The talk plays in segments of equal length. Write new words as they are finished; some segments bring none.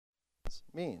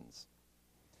means.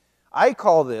 I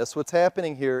call this, what's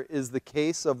happening here, is the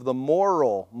case of the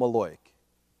moral Moloch.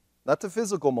 Not the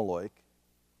physical Moloch,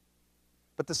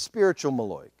 but the spiritual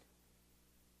Moloch.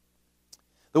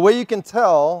 The way you can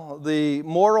tell the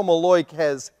moral Moloch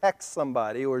has hexed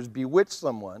somebody or has bewitched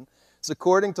someone is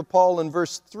according to Paul in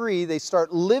verse 3, they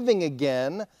start living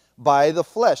again by the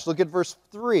flesh. Look at verse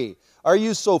 3. Are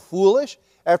you so foolish?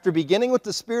 After beginning with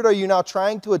the Spirit, are you now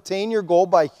trying to attain your goal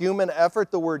by human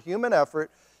effort? The word human effort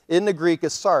in the Greek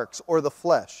is sarx, or the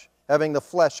flesh, having the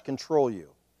flesh control you.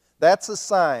 That's a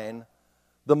sign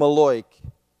the Moloch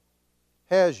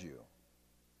has you.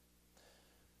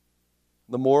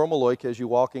 The moral Moloch has you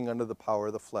walking under the power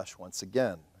of the flesh once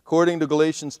again. According to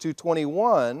Galatians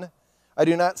 2:21, I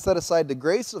do not set aside the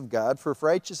grace of God, for if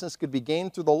righteousness could be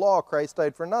gained through the law, Christ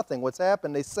died for nothing. What's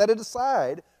happened? They set it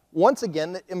aside, once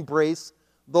again, to embrace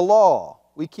the law.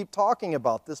 We keep talking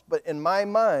about this, but in my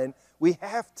mind, we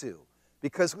have to,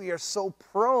 because we are so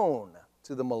prone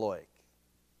to the Moloch.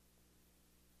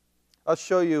 I'll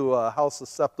show you how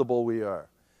susceptible we are.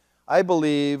 I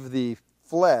believe the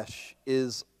flesh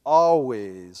is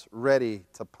always ready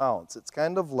to pounce. It's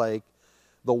kind of like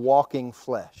the walking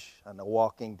flesh on The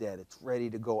Walking Dead. It's ready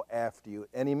to go after you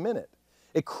any minute.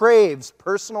 It craves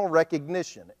personal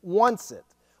recognition. It wants it.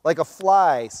 Like a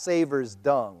fly savors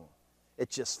dung. It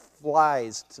just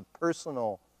flies to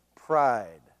personal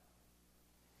pride.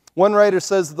 One writer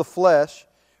says the flesh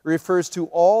refers to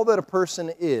all that a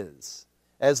person is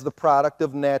as the product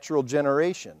of natural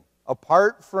generation,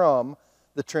 apart from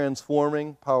the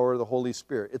transforming power of the Holy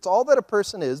Spirit. It's all that a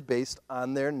person is based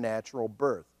on their natural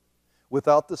birth,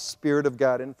 without the Spirit of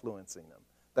God influencing them.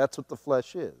 That's what the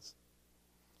flesh is.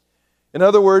 In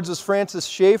other words, as Francis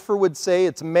Schaeffer would say,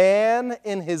 it's man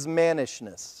in his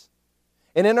mannishness.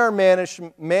 And in our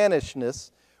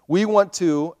mannishness, we want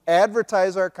to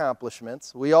advertise our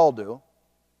accomplishments. We all do.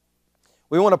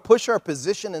 We want to push our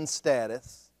position and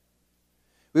status.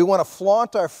 We want to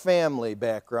flaunt our family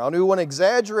background. We want to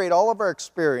exaggerate all of our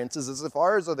experiences as if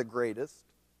ours are the greatest.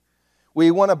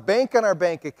 We want to bank on our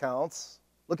bank accounts.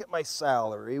 Look at my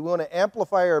salary. We want to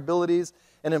amplify our abilities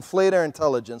and inflate our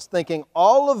intelligence, thinking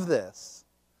all of this,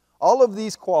 all of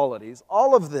these qualities,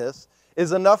 all of this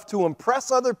is enough to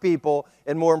impress other people,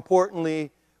 and more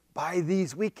importantly, by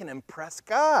these we can impress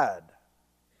God.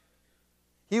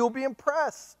 He will be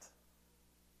impressed.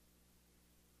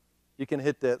 You can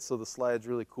hit that so the slide's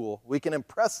really cool. We can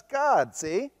impress God,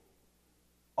 see?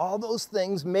 All those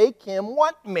things make him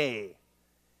want me.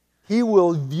 He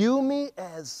will view me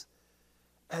as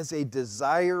a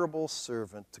desirable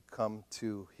servant to come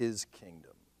to his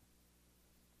kingdom.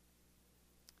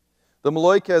 The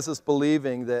Moloch has us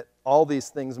believing that all these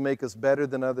things make us better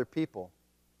than other people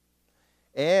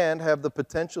and have the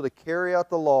potential to carry out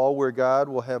the law where God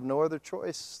will have no other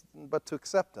choice but to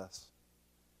accept us.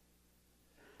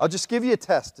 I'll just give you a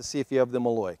test to see if you have the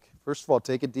Moloch. First of all,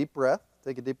 take a deep breath.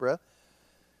 Take a deep breath.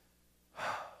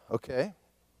 Okay.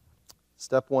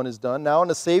 Step one is done. Now, in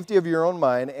the safety of your own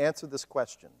mind, answer this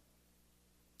question.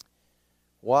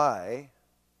 Why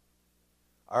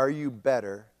are you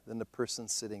better than the person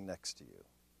sitting next to you?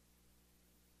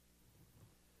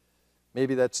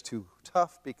 Maybe that's too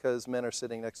tough because men are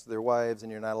sitting next to their wives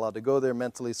and you're not allowed to go there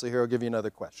mentally, so here I'll give you another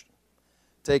question.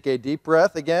 Take a deep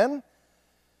breath again.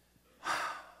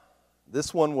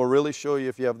 This one will really show you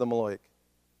if you have the Moloch.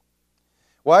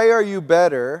 Why are you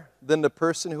better than the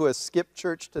person who has skipped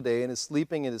church today and is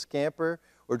sleeping in his camper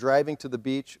or driving to the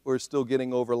beach or is still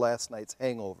getting over last night's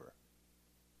hangover?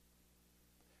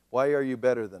 Why are you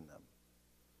better than them?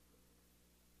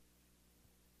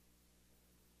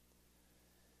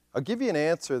 I'll give you an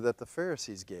answer that the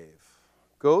Pharisees gave.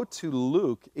 Go to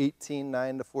Luke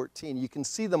 18:9-14. You can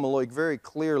see the Moloch very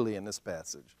clearly in this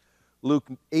passage. Luke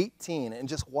 18, and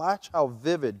just watch how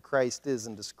vivid Christ is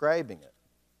in describing it.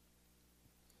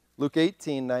 Luke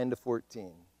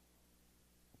 18:9-14.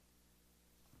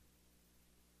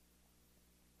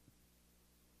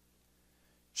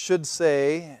 Should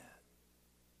say,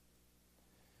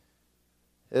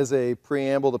 as a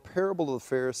preamble, the parable of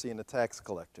the Pharisee and the tax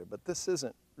collector. But this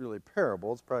isn't really a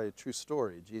parable. It's probably a true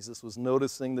story. Jesus was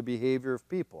noticing the behavior of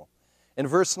people. In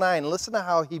verse 9, listen to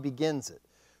how he begins it.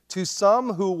 To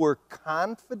some who were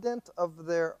confident of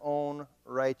their own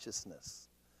righteousness.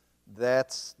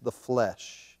 That's the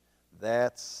flesh.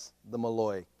 That's the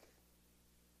Moloch.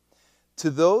 To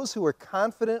those who were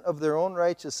confident of their own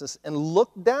righteousness and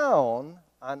look down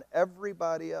on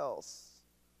everybody else.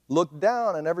 Look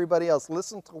down on everybody else.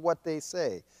 Listen to what they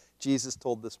say. Jesus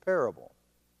told this parable.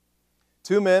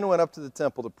 Two men went up to the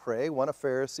temple to pray, one a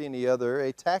Pharisee and the other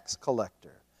a tax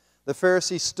collector. The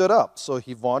Pharisee stood up, so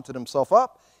he vaunted himself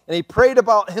up. And he prayed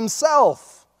about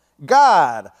himself.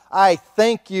 God, I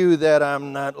thank you that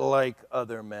I'm not like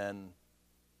other men,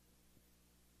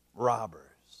 robbers,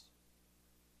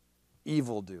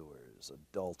 evildoers,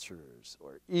 adulterers,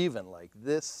 or even like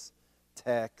this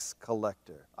tax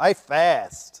collector. I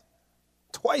fast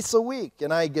twice a week,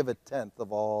 and I give a tenth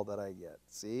of all that I get.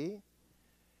 See?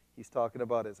 He's talking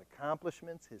about his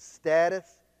accomplishments, his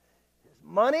status, his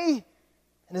money,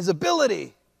 and his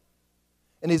ability.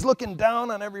 And he's looking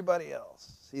down on everybody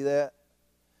else. See that?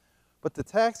 But the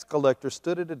tax collector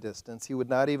stood at a distance. He would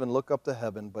not even look up to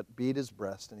heaven, but beat his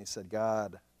breast, and he said,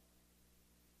 God,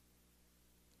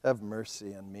 have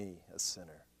mercy on me, a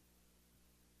sinner.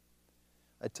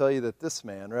 I tell you that this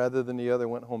man, rather than the other,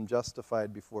 went home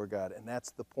justified before God. And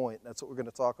that's the point. That's what we're going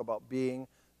to talk about, being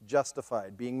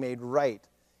justified, being made right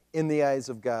in the eyes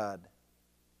of God.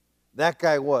 That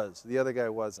guy was. The other guy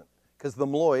wasn't. Because the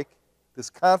Mloik, this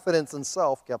confidence in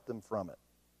self, kept him from it.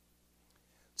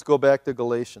 Let's go back to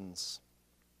Galatians.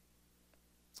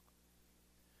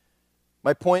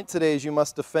 My point today is you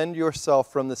must defend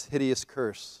yourself from this hideous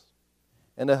curse.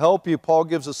 And to help you, Paul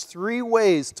gives us 3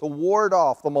 ways to ward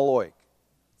off the Mloik.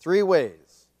 3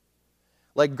 ways.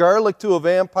 Like garlic to a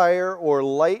vampire or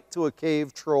light to a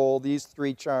cave troll, these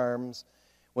 3 charms,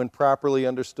 when properly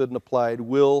understood and applied,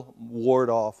 will ward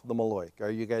off the Mloik.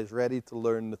 Are you guys ready to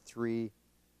learn the 3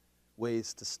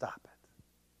 ways to stop it?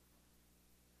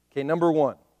 Okay, number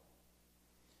 1.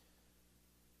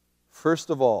 First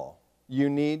of all, you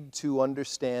need to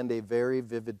understand a very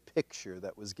vivid picture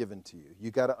that was given to you.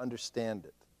 You got to understand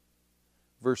it.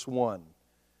 Verse 1.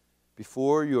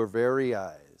 Before your very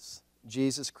eyes,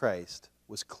 Jesus Christ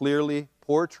was clearly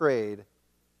portrayed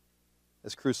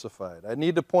as crucified. I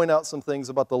need to point out some things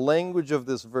about the language of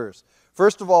this verse.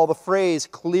 First of all, the phrase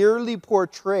clearly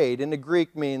portrayed in the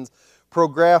Greek means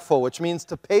prographo, which means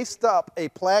to paste up a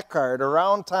placard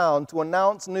around town to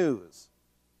announce news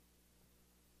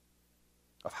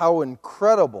of how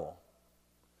incredible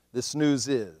this news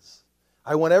is.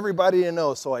 I want everybody to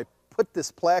know, so I put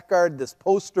this placard, this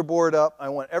poster board up. I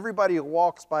want everybody who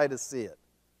walks by to see it.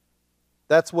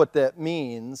 That's what that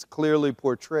means, clearly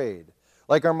portrayed.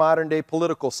 Like our modern-day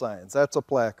political signs, that's a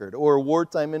placard. Or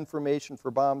wartime information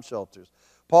for bomb shelters.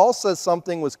 Paul says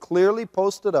something was clearly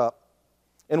posted up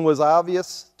and was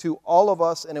obvious to all of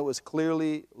us, and it was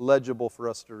clearly legible for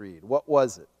us to read. What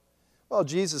was it? Well,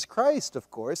 Jesus Christ,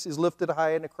 of course. He's lifted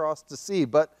high and across the sea.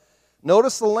 But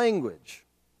notice the language.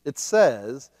 It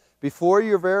says, before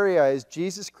your very eyes,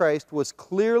 Jesus Christ was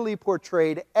clearly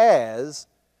portrayed as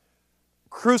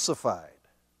crucified.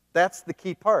 That's the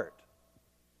key part.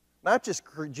 Not just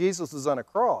Jesus was on a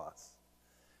cross,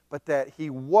 but that he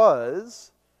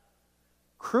was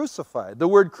crucified. The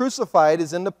word crucified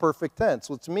is in the perfect tense,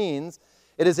 which means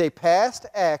it is a past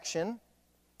action.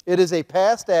 It is a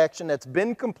past action that's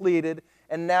been completed,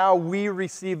 and now we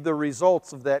receive the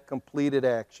results of that completed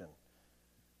action.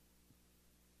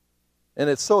 And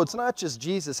it's not just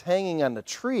Jesus hanging on the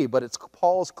tree, but it's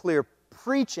Paul's clear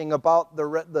preaching about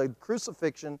the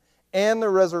crucifixion and the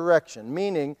resurrection,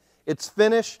 meaning it's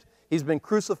finished, he's been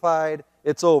crucified,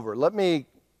 it's over. Let me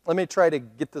try to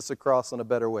get this across in a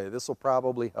better way. This will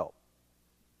probably help.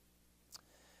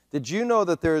 Did you know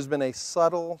that there has been a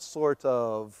subtle sort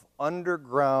of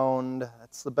underground,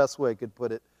 that's the best way I could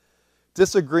put it,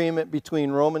 disagreement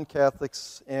between Roman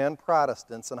Catholics and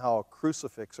Protestants on how a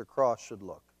crucifix or cross should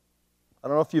look? I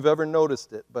don't know if you've ever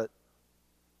noticed it, but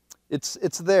it's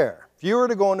there. If you were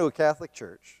to go into a Catholic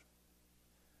church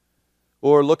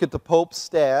or look at the Pope's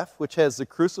staff, which has the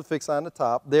crucifix on the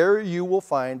top, there you will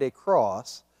find a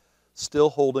cross still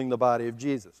holding the body of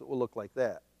Jesus. It will look like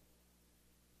that.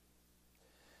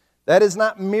 That is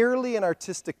not merely an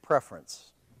artistic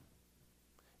preference.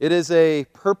 It is a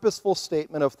purposeful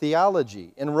statement of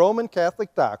theology. In Roman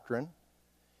Catholic doctrine,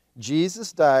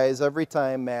 Jesus dies every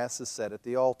time Mass is said at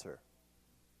the altar.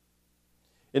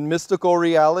 In mystical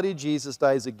reality, Jesus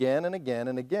dies again and again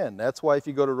and again. That's why if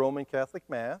you go to Roman Catholic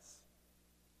Mass,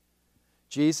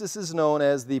 Jesus is known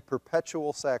as the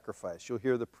perpetual sacrifice. You'll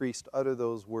hear the priest utter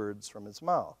those words from his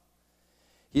mouth.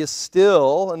 He is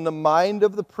still in the mind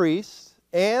of the priest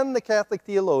and the Catholic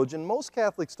theologian. Most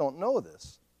Catholics don't know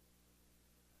this.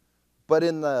 But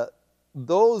in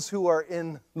those who are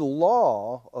in the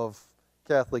law of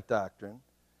Catholic doctrine,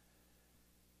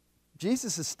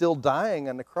 Jesus is still dying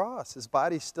on the cross. His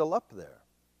body's still up there.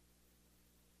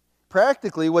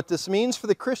 Practically, what this means for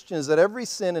the Christian is that every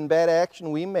sin and bad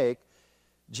action we make,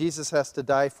 Jesus has to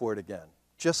die for it again.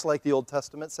 Just like the Old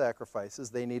Testament sacrifices,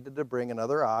 they needed to bring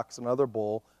another ox, another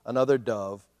bull, another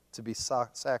dove to be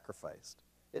sacrificed.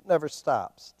 It never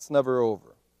stops. It's never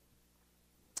over.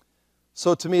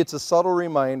 So to me, it's a subtle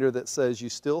reminder that says you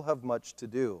still have much to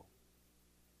do.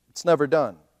 It's never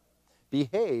done.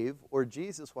 Behave, or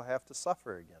Jesus will have to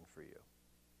suffer again for you.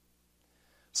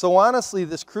 So honestly,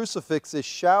 this crucifix is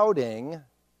shouting,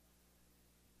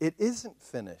 it isn't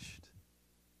finished.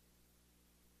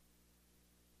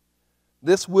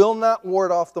 This will not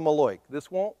ward off the Maloik.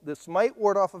 This might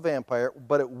ward off a vampire,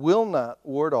 but it will not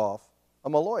ward off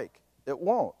a Maloik. It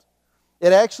won't.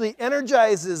 It actually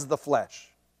energizes the flesh.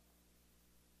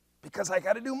 Because I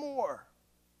got to do more.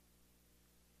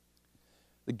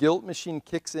 The guilt machine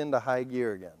kicks into high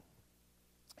gear again.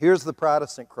 Here's the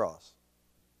Protestant cross.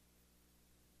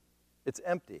 It's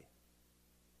empty.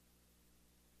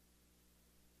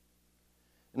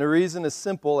 And the reason is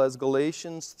simple, as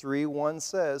Galatians 3:1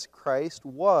 says, Christ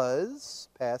was,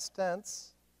 past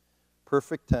tense,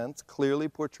 perfect tense, clearly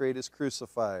portrayed as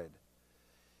crucified.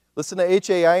 Listen to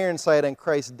H.A. Ironside on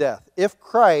Christ's death. If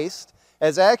Christ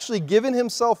has actually given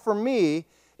himself for me,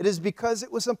 it is because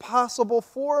it was impossible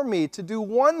for me to do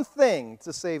one thing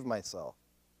to save myself.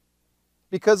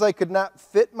 Because I could not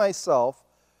fit myself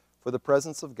for the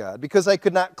presence of God. Because I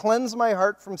could not cleanse my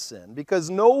heart from sin. Because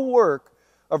no work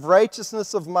of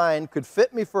righteousness of mine could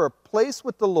fit me for a place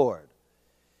with the Lord.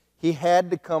 He had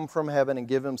to come from heaven and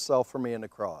give himself for me on the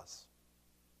cross.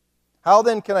 How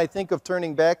then can I think of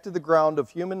turning back to the ground of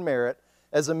human merit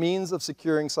as a means of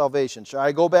securing salvation? Shall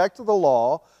I go back to the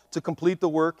law to complete the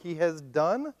work he has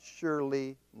done?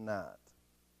 Surely not.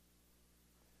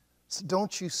 So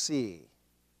don't you see?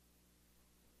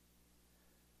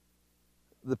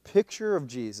 The picture of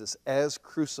Jesus as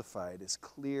crucified is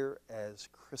clear as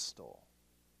crystal.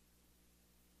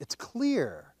 It's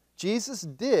clear. Jesus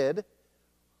did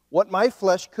what my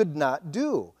flesh could not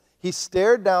do. He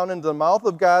stared down into the mouth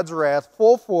of God's wrath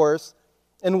full force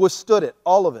and withstood it,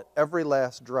 all of it, every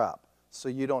last drop. So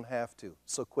you don't have to.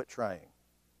 So quit trying.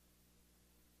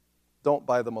 Don't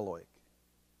buy the Maloik.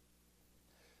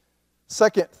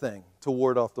 Second thing to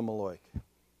ward off the Maloik.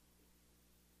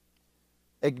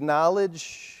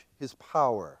 Acknowledge his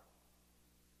power.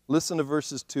 Listen to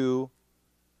verses 2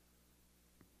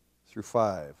 through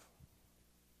 5.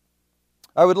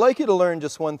 I would like to learn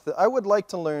just one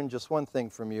thing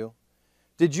from you.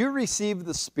 Did you receive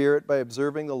the Spirit by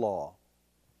observing the law,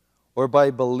 or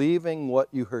by believing what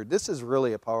you heard? This is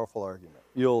really a powerful argument.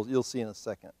 You'll see in a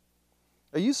second.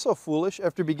 Are you so foolish?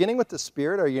 After beginning with the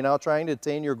Spirit, are you now trying to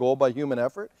attain your goal by human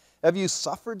effort? Have you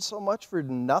suffered so much for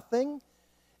nothing?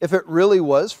 If it really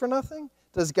was for nothing,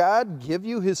 does God give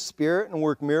you his Spirit and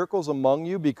work miracles among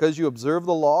you because you observe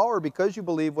the law, or because you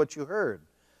believe what you heard?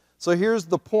 So here's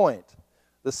the point.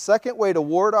 The second way to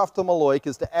ward off the Maloik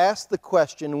is to ask the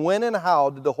question, when and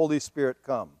how did the Holy Spirit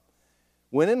come?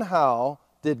 When and how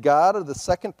did God, or the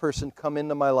second person, come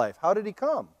into my life? How did he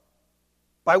come?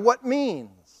 By what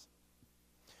means?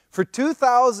 For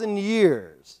 2,000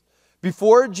 years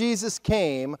before Jesus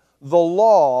came, the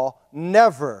law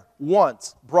never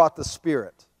once brought the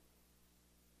Spirit.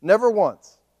 Never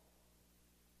once.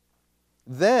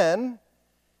 Then,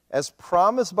 as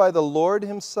promised by the Lord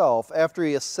himself, after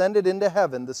he ascended into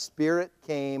heaven, the Spirit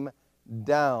came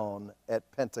down at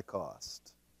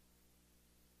Pentecost.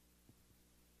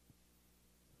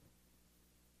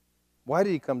 Why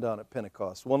did he come down at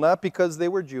Pentecost? Well, not because they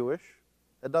were Jewish,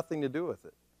 had nothing to do with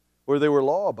it, or they were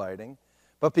law-abiding,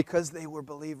 but because they were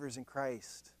believers in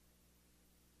Christ.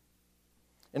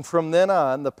 And from then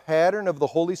on, the pattern of the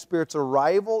Holy Spirit's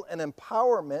arrival and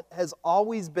empowerment has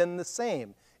always been the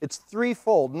same. It's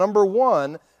threefold. Number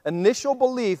one, initial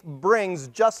belief brings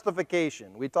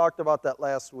justification. We talked about that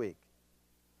last week.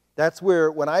 That's where,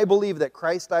 when I believe that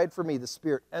Christ died for me, the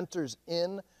Spirit enters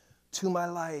into my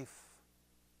life.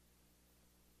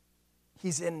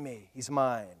 He's in me. He's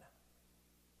mine.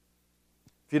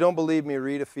 If you don't believe me,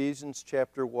 read Ephesians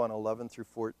chapter 1, 11 through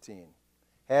 14.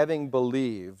 Having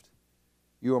believed,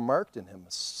 you are marked in him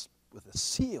with a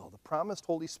seal, the promised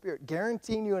Holy Spirit,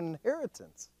 guaranteeing you an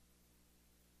inheritance.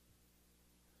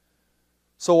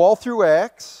 So all through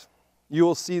Acts, you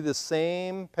will see the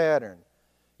same pattern.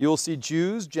 You will see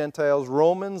Jews, Gentiles,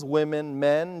 Romans, women,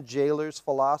 men, jailers,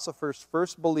 philosophers,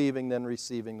 first believing, then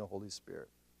receiving the Holy Spirit.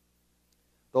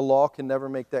 The law can never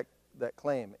make that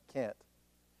claim. It can't.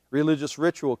 Religious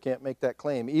ritual can't make that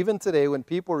claim. Even today, when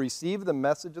people receive the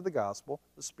message of the gospel,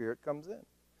 the Spirit comes in.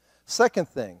 Second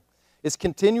thing is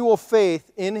continual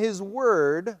faith in his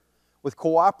word with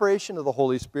cooperation of the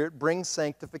Holy Spirit brings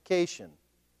sanctification.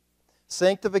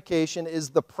 Sanctification is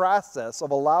the process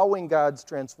of allowing God's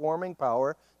transforming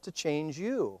power to change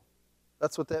you.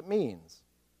 That's what that means.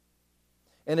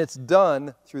 And it's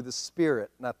done through the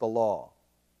Spirit, not the law.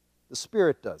 The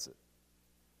Spirit does it.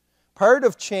 Part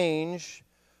of change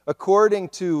according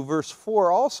to verse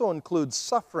 4, also includes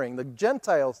suffering. The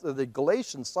Gentiles, the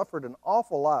Galatians, suffered an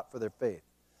awful lot for their faith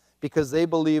because they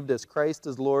believed as Christ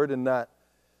is Lord and not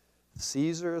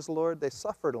Caesar is Lord. They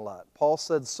suffered a lot. Paul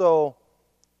said, so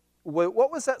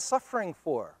what was that suffering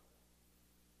for?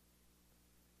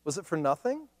 Was it for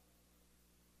nothing?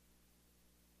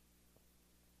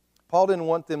 Paul didn't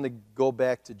want them to go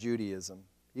back to Judaism.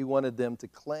 He wanted them to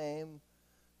claim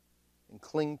and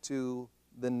cling to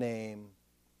the name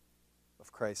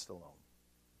of Christ alone.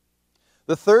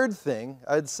 The third thing,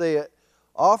 I'd say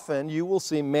often you will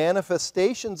see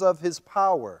manifestations of his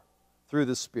power through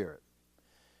the Spirit.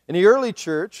 In the early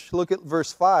church, look at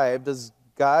verse 5. Does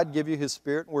God give you his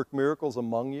Spirit and work miracles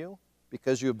among you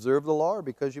because you observe the law or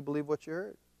because you believe what you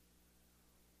heard?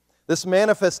 This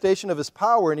manifestation of his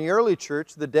power in the early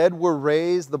church, the dead were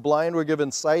raised, the blind were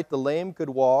given sight, the lame could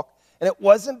walk, and it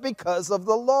wasn't because of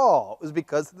the law. It was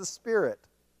because of the Spirit.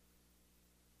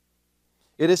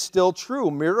 It is still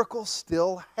true. Miracles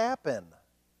still happen.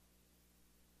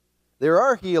 There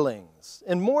are healings.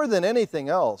 And more than anything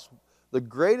else, the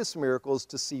greatest miracle is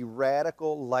to see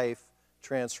radical life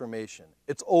transformation.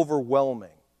 It's overwhelming.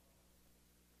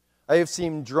 I have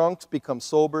seen drunks become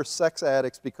sober, sex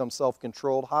addicts become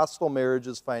self-controlled, hostile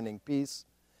marriages finding peace,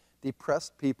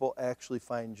 depressed people actually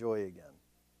find joy again.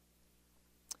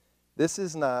 This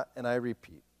is not, and I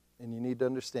repeat, and you need to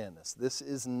understand this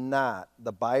is not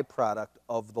the byproduct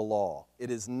of the law.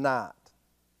 It is not.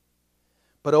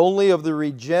 But only of the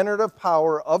regenerative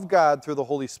power of God through the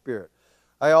Holy Spirit.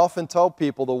 I often tell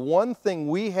people the one thing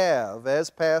we have as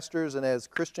pastors and as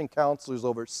Christian counselors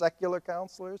over secular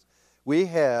counselors, we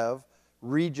have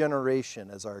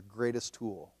regeneration as our greatest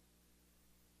tool.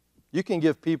 You can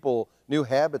give people new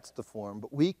habits to form,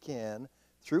 but we can,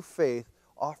 through faith,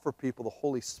 offer people the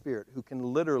Holy Spirit who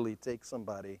can literally take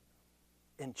somebody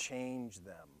and change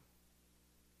them.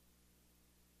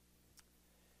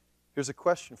 Here's a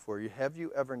question for you. Have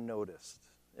you ever noticed,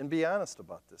 and be honest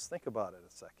about this, think about it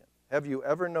a second. Have you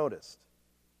ever noticed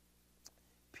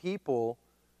people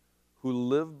who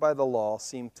live by the law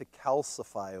seem to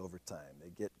calcify over time? They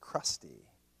get crusty.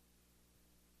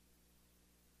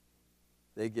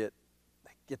 They get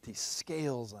these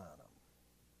scales on them.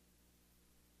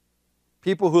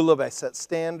 People who live by set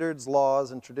standards,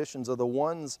 laws, and traditions are the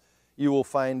ones you will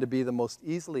find to be the most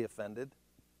easily offended,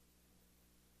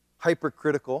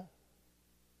 hypercritical,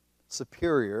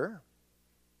 superior,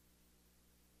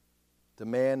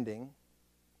 demanding.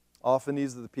 Often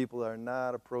these are the people that are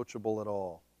not approachable at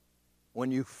all.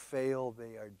 When you fail,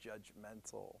 they are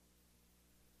judgmental.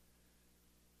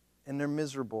 And they're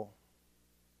miserable.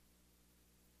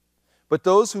 But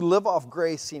those who live off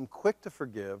grace seem quick to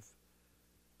forgive.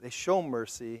 They show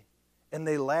mercy, and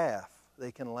they laugh.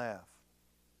 They can laugh.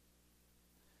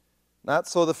 Not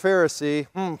so the Pharisee,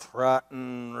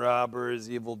 rotten, robbers,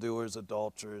 evildoers,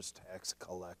 adulterers, tax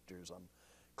collectors. I'm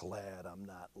glad I'm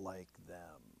not like them.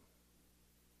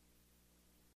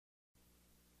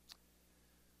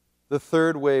 The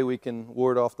third way we can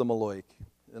ward off the Moloch,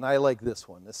 and I like this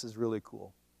one. This is really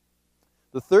cool.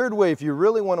 The third way, if you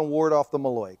really want to ward off the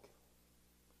Moloch,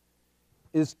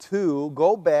 is to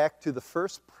go back to the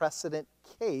first precedent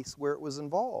case where it was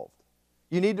involved.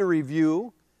 You need to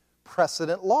review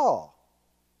precedent law,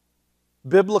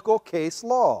 biblical case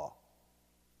law.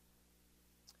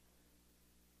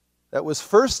 That was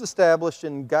first established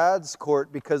in God's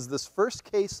court because this first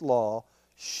case law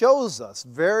shows us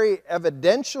very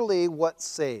evidentially what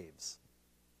saves.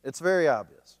 It's very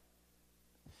obvious.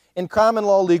 In common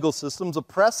law legal systems, a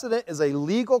precedent is a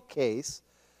legal case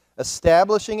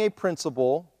establishing a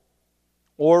principle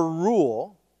or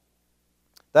rule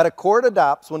that a court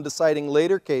adopts when deciding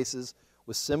later cases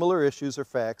with similar issues or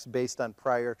facts based on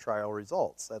prior trial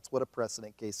results. That's what a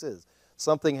precedent case is.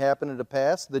 Something happened in the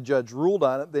past, the judge ruled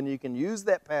on it, then you can use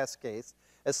that past case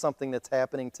as something that's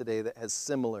happening today that has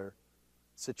similar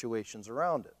situations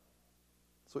around it.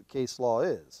 That's what case law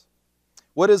is.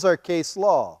 What is our case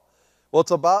law? Well,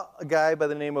 it's about a guy by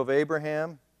the name of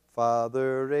Abraham.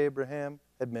 Father Abraham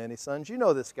had many sons. You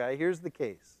know this guy. Here's the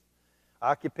case.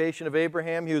 Occupation of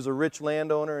Abraham, he was a rich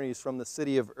landowner, and he's from the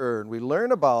city of Ur. And we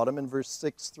learn about him in verse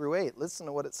 6 through 8. Listen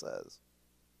to what it says.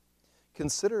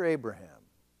 Consider Abraham.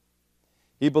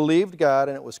 He believed God,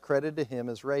 and it was credited to him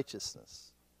as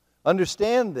righteousness.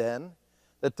 Understand, then,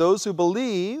 that those who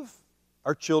believe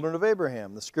are children of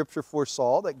Abraham. The Scripture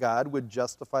foresaw that God would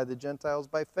justify the Gentiles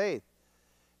by faith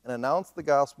and announce the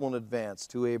gospel in advance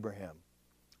to Abraham.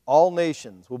 All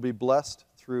nations will be blessed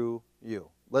through you.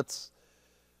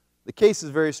 The case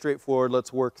is very straightforward.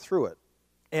 Let's work through it.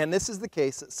 And this is the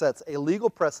case that sets a legal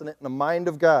precedent in the mind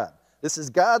of God. This is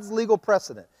God's legal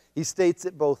precedent. He states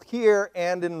it both here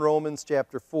and in Romans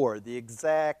chapter 4, the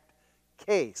exact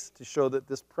case to show that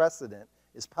this precedent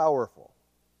is powerful.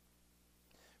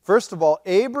 First of all,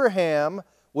 Abraham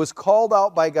was called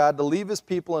out by God to leave his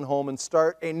people and home and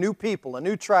start a new people, a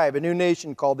new tribe, a new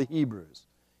nation called the Hebrews.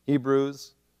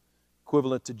 Hebrews,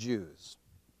 equivalent to Jews.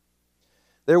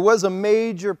 There was a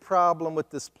major problem with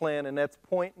this plan, and that's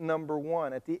point number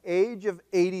one. At the age of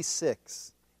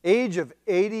 86,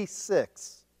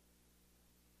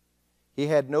 he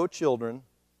had no children,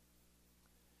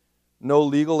 no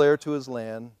legal heir to his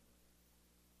land.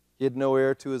 He had no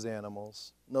heir to his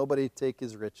animals. Nobody to take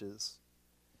his riches.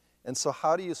 And so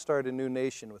how do you start a new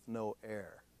nation with no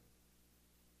heir?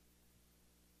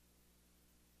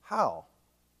 How?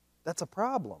 That's a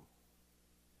problem.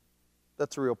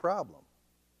 That's a real problem.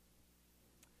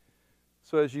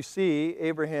 So as you see,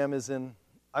 Abraham is in,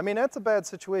 that's a bad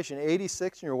situation.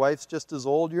 86 and your wife's just as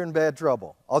old, you're in bad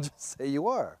trouble. I'll just say you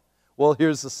are. Well,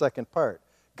 here's the second part.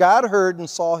 God heard and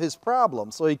saw his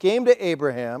problem. So he came to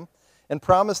Abraham and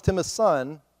promised him a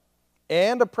son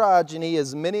and a progeny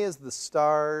as many as the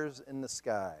stars in the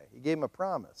sky. He gave him a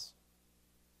promise.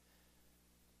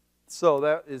 So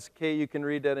that is, Kay, you can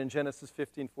read that in Genesis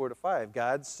 15, 4-5.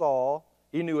 God saw,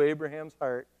 he knew Abraham's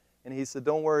heart, and he said,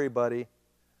 don't worry, buddy.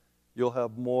 You'll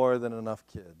have more than enough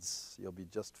kids. You'll be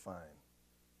just fine.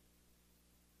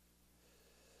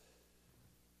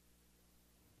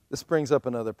 This brings up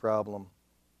another problem.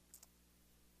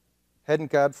 Hadn't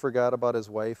God forgot about his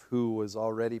wife who was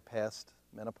already past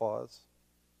menopause?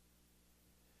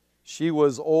 She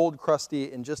was old,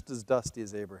 crusty, and just as dusty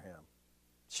as Abraham.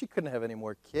 She couldn't have any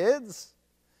more kids.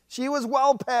 She was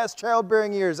well past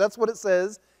childbearing years. That's what it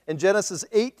says in Genesis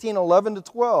 18,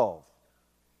 11-12.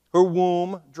 Her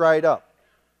womb dried up.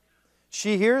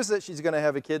 She hears that she's going to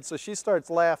have a kid, so she starts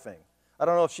laughing. I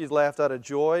don't know if she's laughed out of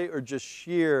joy or just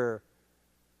sheer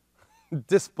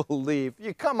disbelief.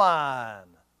 Come on.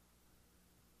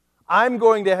 I'm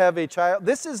going to have a child.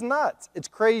 This is nuts. It's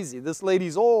crazy. This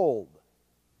lady's old.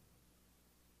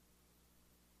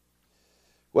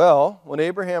 Well, when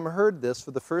Abraham heard this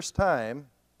for the first time,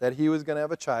 that he was going to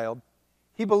have a child,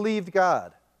 he believed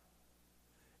God.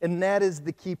 And that is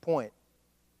the key point.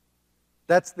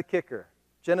 That's the kicker.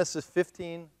 Genesis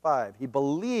 15:5. He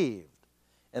believed.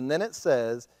 And then it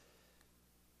says,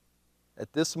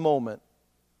 at this moment,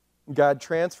 God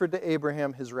transferred to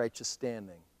Abraham his righteous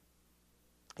standing.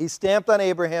 He stamped on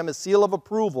Abraham his seal of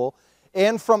approval,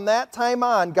 and from that time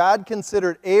on, God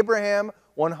considered Abraham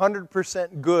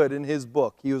 100% good in his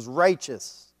book. He was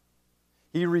righteous.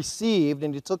 He received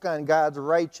and he took on God's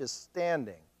righteous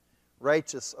standing,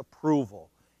 righteous approval.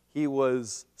 He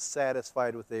was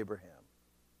satisfied with Abraham.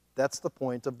 That's the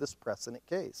point of this precedent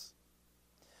case.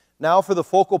 Now for the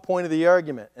focal point of the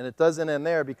argument, and it doesn't end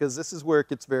there because this is where it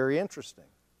gets very interesting.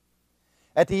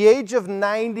 At the age of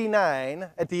 99,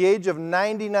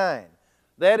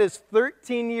 that is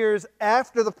 13 years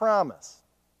after the promise.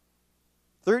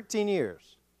 13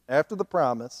 years after the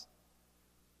promise,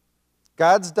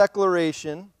 God's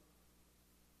declaration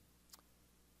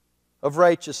of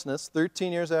righteousness,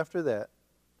 13 years after that,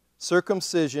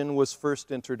 circumcision was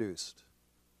first introduced.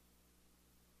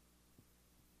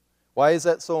 Why is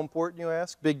that so important, you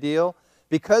ask? Big deal.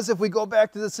 Because if we go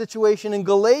back to the situation in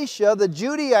Galatia, the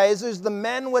Judaizers, the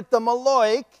men with the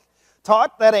Maloik,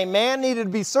 taught that a man needed to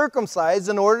be circumcised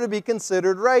in order to be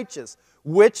considered righteous.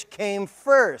 Which came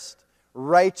first,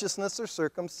 righteousness or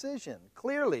circumcision?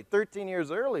 Clearly, 13 years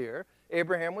earlier,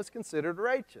 Abraham was considered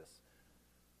righteous.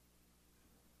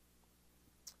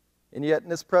 And yet in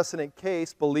this precedent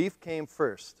case, belief came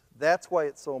first. That's why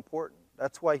it's so important.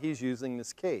 That's why he's using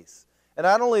this case. And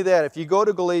not only that, if you go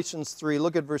to Galatians 3,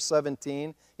 look at verse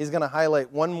 17. He's going to highlight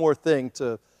one more thing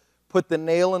to put the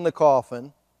nail in the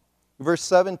coffin. Verse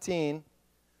 17,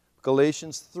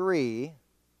 Galatians 3,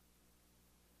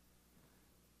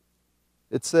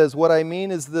 it says, what I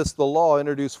mean is this, the law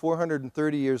introduced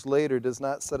 430 years later does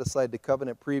not set aside the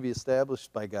covenant previously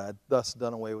established by God, thus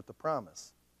done away with the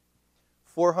promise.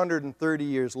 430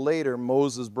 years later,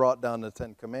 Moses brought down the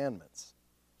Ten Commandments.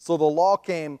 So the law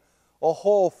came a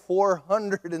whole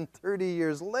 430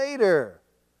 years later.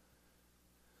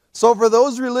 So for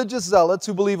those religious zealots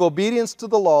who believe obedience to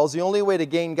the law is the only way to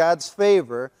gain God's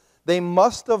favor, they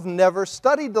must have never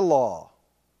studied the law.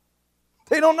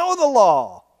 They don't know the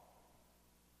law.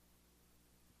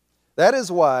 That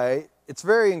is why it's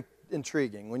very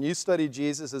intriguing. When you study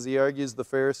Jesus as he argues the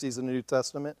Pharisees in the New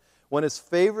Testament, one of his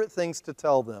favorite things to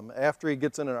tell them after he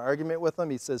gets in an argument with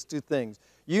them, he says two things.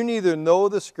 You neither know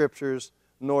the Scriptures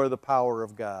nor the power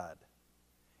of God.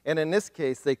 And in this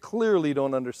case, they clearly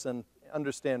don't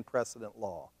understand precedent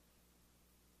law.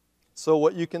 So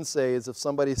what you can say is if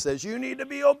somebody says, you need to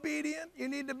be obedient, you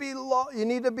need to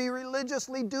be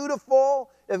religiously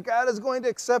dutiful, if God is going to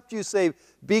accept you, say,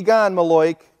 be gone,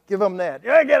 Maloik. Give them that.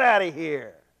 Yeah, get out of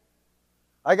here.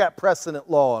 I got precedent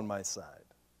law on my side.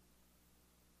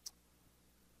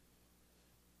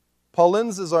 Paul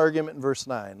ends his argument in verse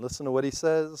 9. Listen to what he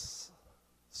says.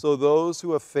 So those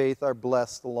who have faith are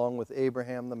blessed along with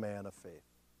Abraham, the man of faith.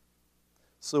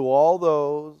 So all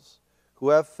those who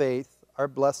have faith are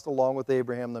blessed along with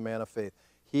Abraham, the man of faith.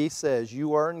 He says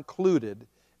you are included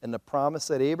in the promise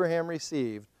that Abraham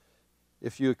received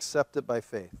if you accept it by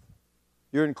faith.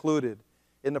 You're included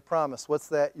in the promise. What's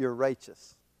that? You're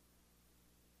righteous.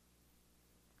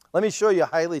 Let me show you a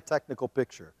highly technical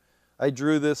picture. I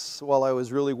drew this while I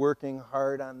was really working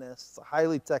hard on this. It's a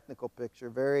highly technical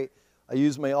picture. I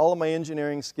use all of my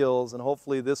engineering skills, and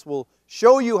hopefully this will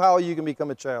show you how you can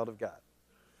become a child of God.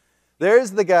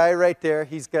 There's the guy right there.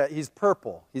 He's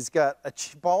purple. He's got a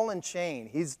ball and chain.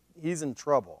 He's in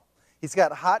trouble. He's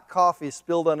got hot coffee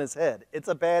spilled on his head. It's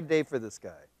a bad day for this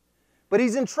guy. But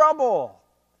he's in trouble.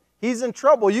 He's in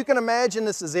trouble. You can imagine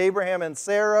this is Abraham and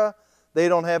Sarah. They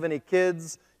don't have any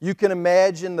kids. You can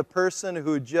imagine the person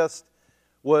who just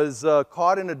was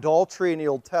caught in adultery in the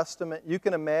Old Testament. You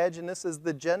can imagine this is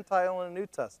the Gentile in the New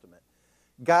Testament.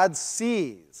 God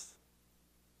sees.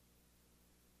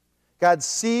 God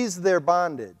sees their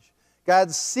bondage.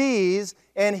 God sees,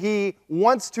 and He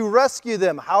wants to rescue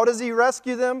them. How does He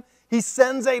rescue them? He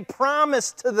sends a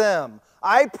promise to them.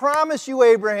 I promise you,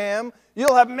 Abraham,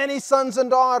 you'll have many sons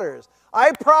and daughters.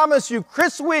 I promise you,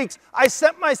 Chris Weeks, I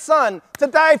sent my son to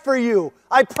die for you.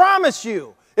 I promise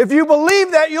you. If you believe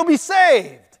that, you'll be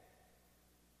saved.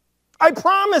 I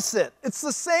promise it. It's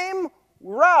the same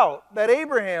route that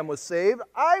Abraham was saved.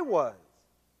 I was.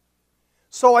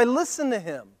 So I listened to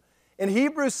him. And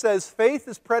Hebrews says faith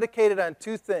is predicated on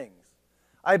two things.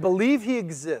 I believe He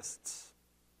exists.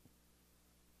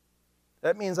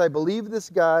 That means I believe this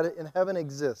God in heaven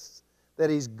exists,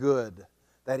 that He's good,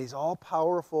 that He's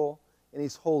all-powerful, and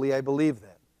He's holy. I believe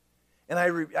that. And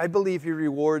I believe He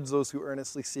rewards those who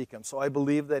earnestly seek Him. So I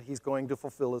believe that He's going to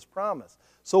fulfill His promise.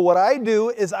 So what I do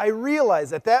is I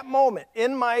realize at that moment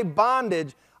in my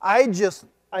bondage, I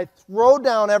throw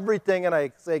down everything and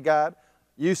I say, God,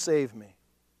 You save me.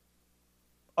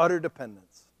 Utter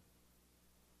dependence.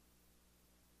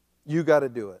 You got to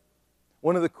do it.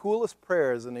 One of the coolest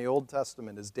prayers in the Old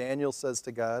Testament is Daniel says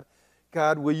to God,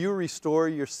 God, will You restore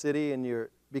Your city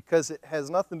because it has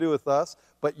nothing to do with us,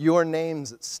 but Your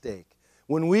name's at stake.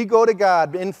 When we go to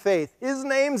God in faith, His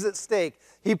name's at stake.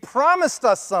 He promised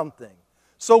us something.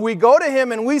 So we go to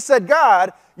Him and we said,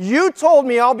 God, You told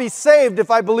me I'll be saved if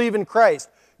I believe in Christ.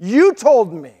 You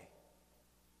told me.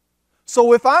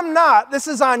 So if I'm not, this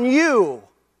is on You.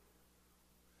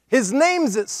 His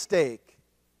name's at stake.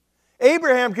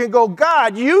 Abraham can go,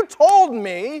 God, You told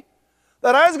me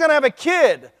that I was going to have a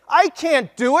kid. I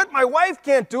can't do it. My wife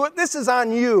can't do it. This is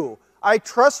on You. I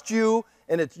trust You,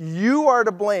 and You are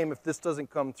to blame if this doesn't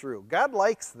come through. God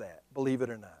likes that, believe it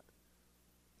or not.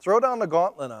 Throw down the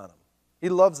gauntlet on Him. He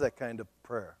loves that kind of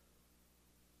prayer.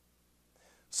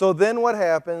 So then what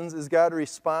happens is God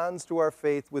responds to our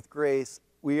faith with grace.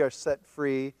 We are set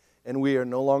free, and we are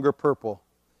no longer purple.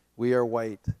 We are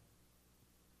white.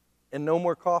 And no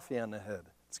more coffee on the head.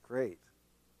 It's great.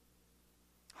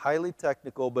 Highly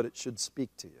technical, but it should speak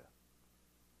to you.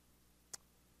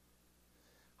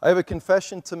 I have a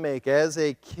confession to make. As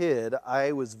a kid,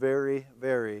 I was very,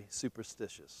 very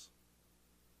superstitious.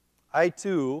 I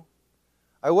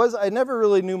never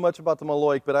really knew much about the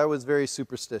Maloik, but I was very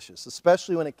superstitious,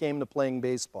 especially when it came to playing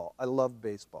baseball. I loved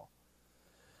baseball.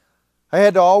 I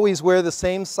had to always wear the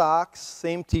same socks,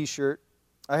 same t-shirt.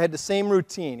 I had the same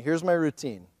routine. Here's my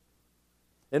routine.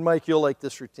 And Mike, you'll like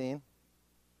this routine.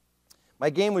 My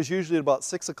game was usually at about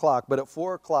 6 o'clock, but at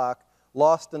 4 o'clock,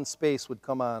 Lost in Space would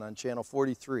come on Channel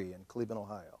 43 in Cleveland,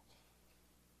 Ohio.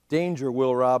 Danger,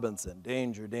 Will Robinson.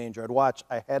 Danger, danger.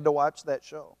 I had to watch that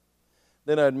show.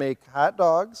 Then I'd make hot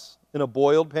dogs in a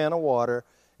boiled pan of water,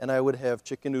 and I would have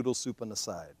chicken noodle soup on the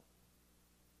side.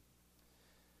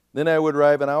 Then I would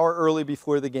arrive an hour early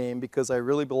before the game because I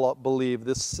really believe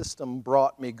this system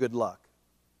brought me good luck.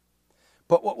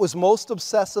 But what was most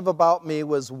obsessive about me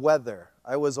was weather.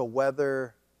 I was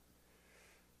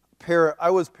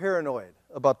paranoid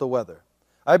about the weather.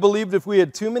 I believed if we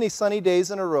had too many sunny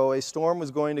days in a row, a storm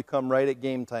was going to come right at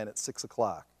game time at 6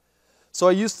 o'clock. So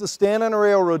I used to stand on the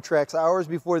railroad tracks hours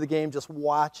before the game just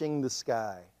watching the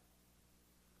sky.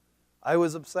 I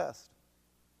was obsessed.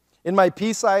 In my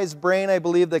pea-sized brain, I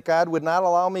believed that God would not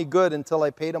allow me good until I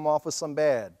paid Him off with some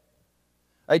bad.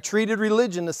 I treated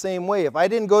religion the same way. If I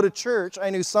didn't go to church, I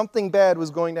knew something bad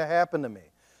was going to happen to me.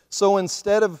 So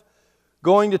instead of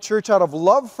going to church out of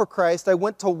love for Christ, I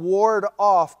went to ward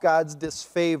off God's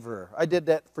disfavor. I did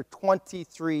that for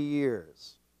 23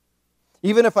 years.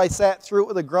 Even if I sat through it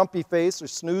with a grumpy face or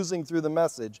snoozing through the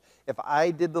message, if I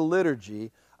did the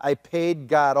liturgy, I paid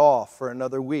God off for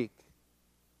another week.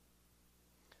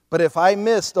 But if I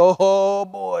missed, oh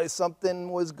boy, something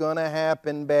was going to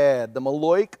happen bad. The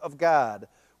Maloik of God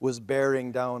was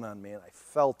bearing down on me, and I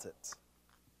felt it.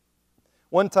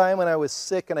 One time when I was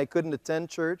sick and I couldn't attend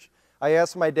church, I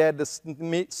asked my dad to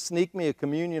sneak me a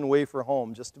communion wafer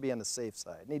home just to be on the safe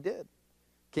side, and he did.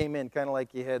 Came in kind of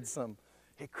like he had some,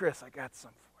 hey, Chris, I got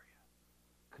some for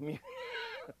you. Communion.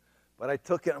 But I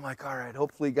took it, I'm like, all right,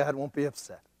 hopefully God won't be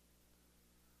upset.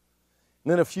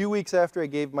 And then a few weeks after I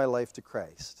gave my life to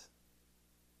Christ,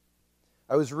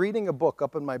 I was reading a book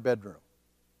up in my bedroom,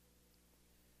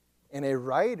 and a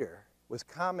writer was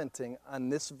commenting on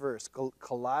this verse,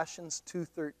 Colossians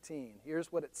 2:13.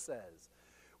 Here's what it says.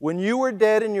 When you were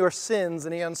dead in your sins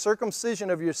and the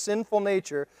uncircumcision of your sinful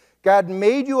nature, God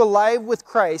made you alive with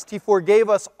Christ. He forgave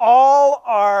us all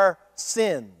our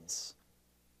sins.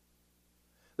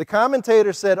 The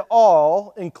commentator said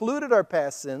all included our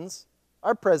past sins,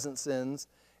 our present sins,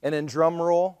 and in drum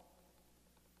roll,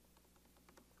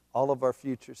 all of our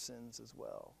future sins as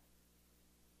well.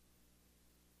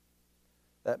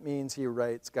 That means, he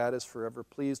writes, God is forever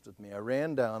pleased with me. I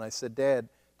ran down, I said, Dad,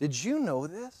 did you know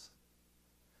this?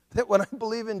 That when I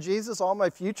believe in Jesus, all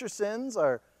my future sins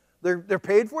they're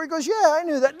paid for? He goes, yeah, I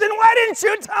knew that. Then why didn't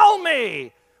you tell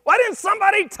me? Why didn't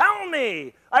somebody tell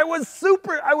me? I was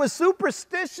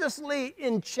superstitiously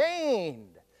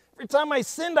enchained. Every time I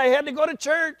sinned, I had to go to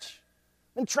church.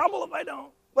 I'm in trouble if I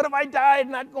don't. What if I died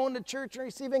not going to church and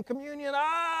receiving communion?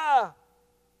 I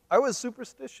was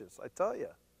superstitious, I tell you.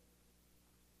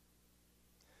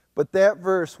 But that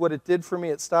verse, what it did for me,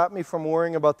 it stopped me from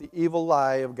worrying about the evil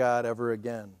lie of God ever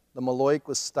again. The Maloik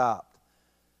was stopped.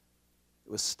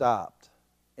 It was stopped.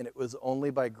 And it was only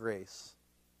by grace.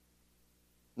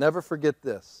 Never forget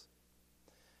this,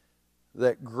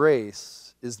 that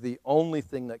grace is the only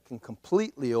thing that can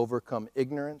completely overcome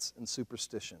ignorance and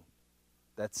superstition.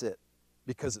 That's it.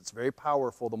 Because it's very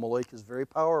powerful. The Maloik is very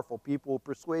powerful. People will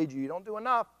persuade you don't do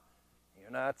enough.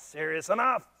 You're not serious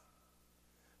enough.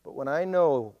 But when I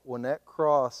know when that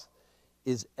cross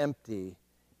is empty,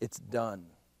 it's done.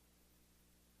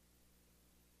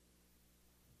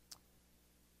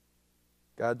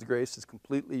 God's grace is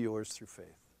completely yours through faith.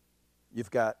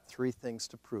 You've got three things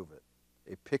to prove it.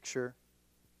 A picture.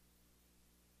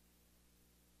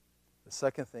 The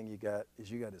second thing you got is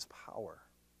His power.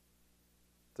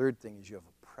 Third thing is you have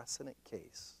a precedent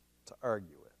case to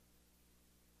argue it.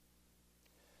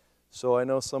 So I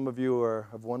know some of you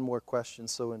have one more question.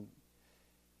 So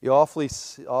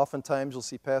oftentimes you'll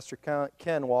see Pastor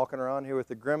Ken walking around here with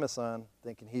a grimace on,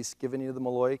 thinking he's giving you the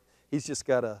Maloik. He's just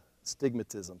got a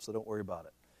stigmatism, so don't worry about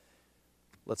it.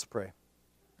 Let's pray.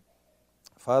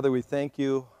 Father, we thank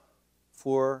you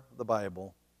for the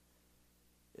Bible.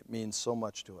 It means so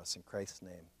much to us. In Christ's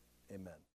name, amen.